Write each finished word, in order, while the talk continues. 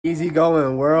Easy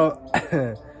going, world.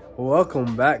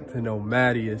 Welcome back to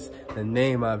NOMADAEUS. The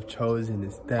name I've chosen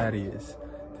is Thaddeus.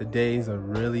 Today's a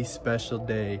really special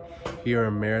day here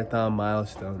in Marathon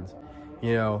Milestones.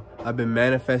 You know, I've been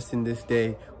manifesting this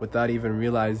day without even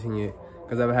realizing it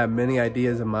because I've had many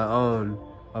ideas of my own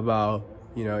about,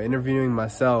 interviewing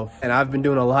myself. And I've been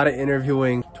doing a lot of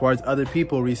interviewing towards other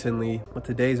people recently, but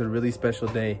today's a really special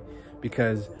day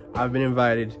because I've been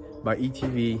invited by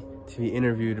ETV to be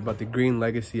interviewed about the Green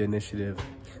Legacy Initiative,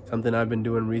 something I've been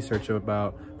doing research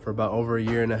about for about over a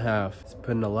year and a half. It's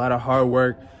putting a lot of hard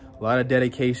work, a lot of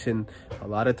dedication, a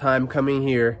lot of time coming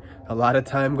here, a lot of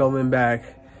time going back.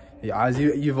 As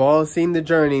you've all seen the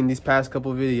journey in these past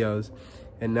couple videos,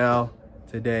 and now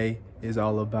today is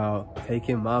all about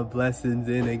taking my blessings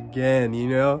in again,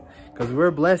 because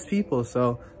we're blessed people,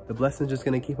 so the blessings just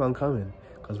gonna keep on coming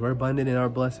because we're abundant in our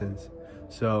blessings.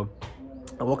 So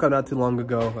I woke up not too long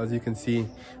ago. As you can see,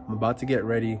 I'm about to get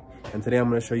ready, and today I'm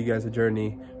going to show you guys a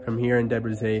journey from here in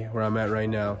Debre, where I'm at right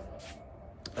now,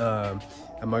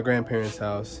 at my grandparents'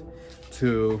 house,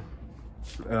 to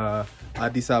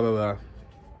Addis Ababa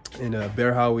in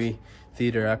Berhawi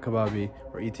Theater at Kababi,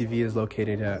 where ETV is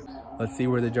located at. Let's see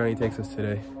where the journey takes us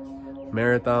today.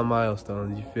 Marathon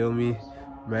Milestones, you feel me?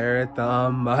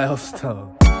 Marathon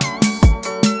Milestones.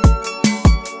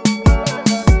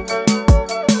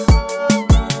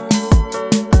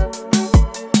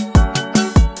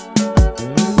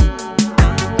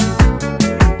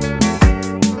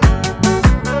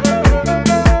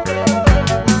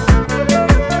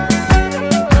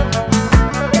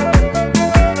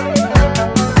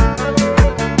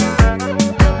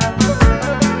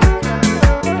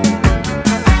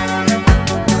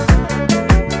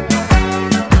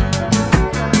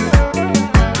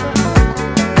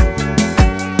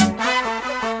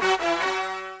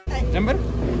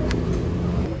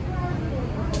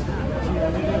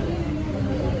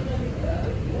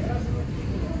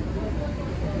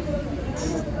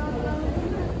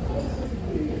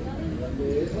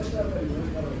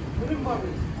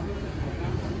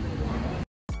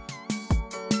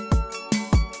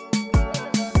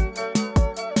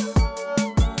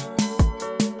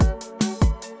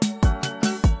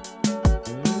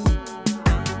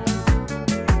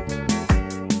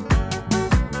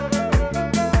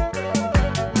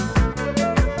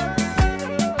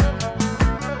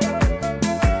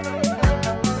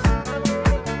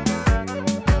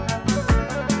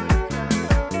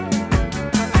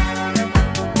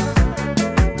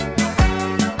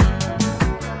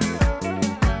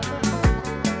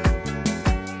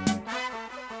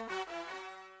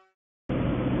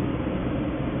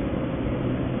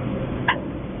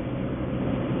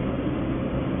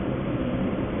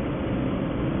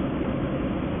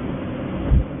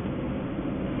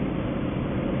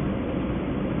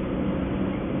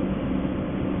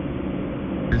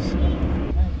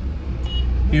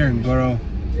 Here in Goro,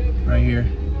 right here,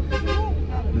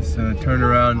 this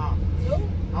turnaround,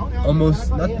 almost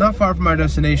not far from our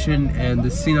destination, and the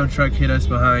Sino truck hit us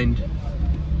behind.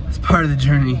 It's part of the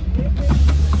journey.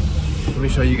 Let me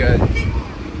show you guys.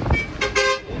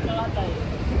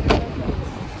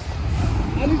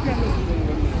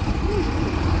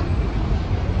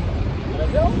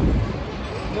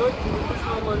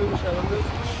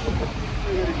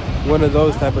 One of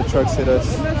those type of trucks hit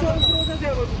us.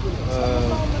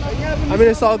 I mean,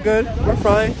 it's all good. We're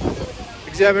fine.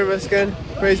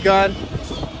 Praise God.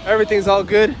 Everything's all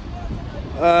good.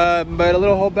 But a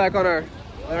little holdback on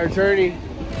our journey.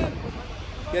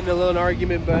 Getting a little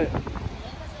argument, but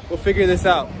we'll figure this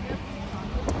out.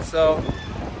 So,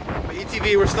 but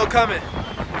ETV, we're still coming.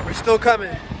 We're still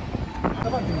coming.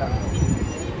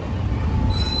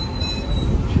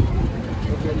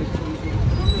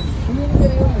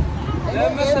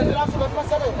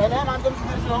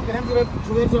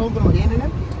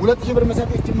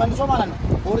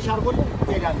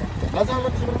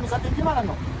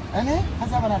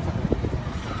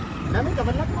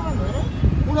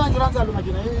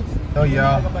 Oh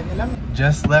y'all,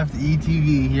 just left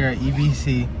ETV here at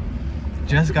EBC.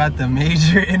 Just got the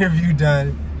major interview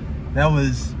done. That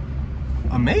was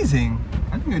amazing.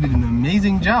 I think I did an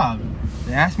amazing job.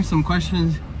 They asked me some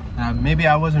questions that maybe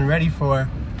I wasn't ready for,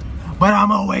 but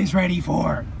I'm always ready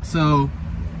for. So,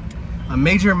 a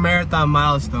major marathon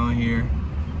milestone here.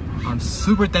 I'm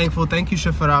super thankful. Thank you,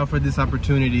 Shifarew, for this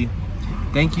opportunity.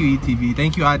 Thank you, ETV.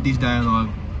 Thank you, Addis Dialogue.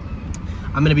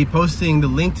 I'm gonna be posting the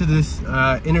link to this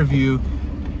interview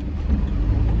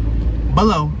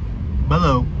below.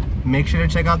 Make sure to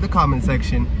check out the comment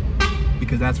section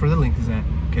because that's where the link is at,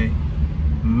 okay?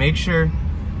 Make sure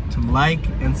to like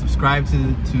and subscribe to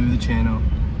the channel,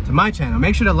 to to my channel.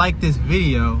 Make sure to like this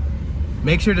video.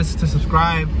 Make sure to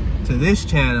subscribe to this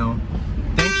channel.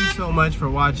 Thank you so much for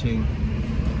watching.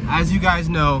 As you guys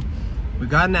know, we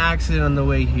got in an accident on the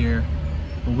way here,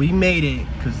 but we made it,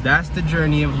 because that's the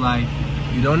journey of life.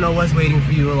 You don't know what's waiting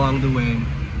for you along the way.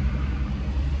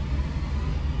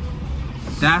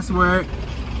 That's where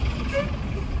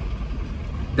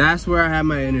I had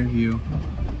my interview,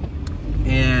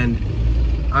 and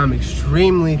I'm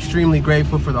extremely, extremely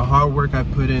grateful for the hard work I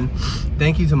put in.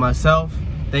 Thank you to myself,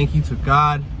 thank you to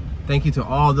God, thank you to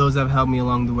all those that have helped me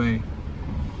along the way.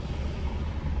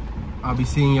 I'll be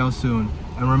seeing y'all soon.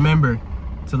 And remember,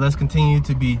 let's continue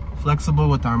to be flexible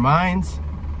with our minds,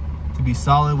 to be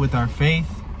solid with our faith,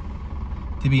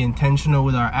 to be intentional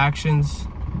with our actions,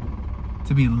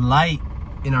 to be light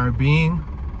in our being,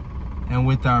 and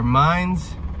with our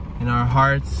minds and our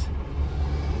hearts,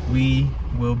 we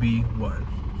will be one.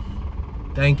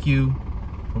 Thank you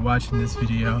for watching this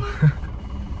video.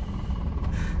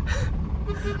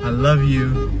 I love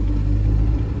you.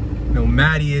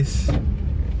 NOMADAEUS.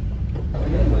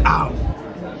 Ow!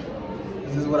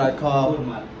 This is what I call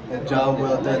a job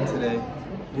well done today.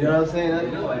 You know what I'm saying?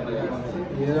 You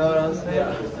know what I'm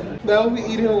saying? Now we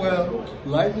eating well.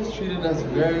 Life is treating us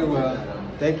very well.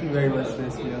 Thank you very much for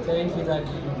this meal. Thank you, Daddy.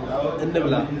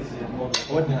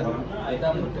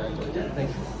 Thank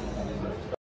you.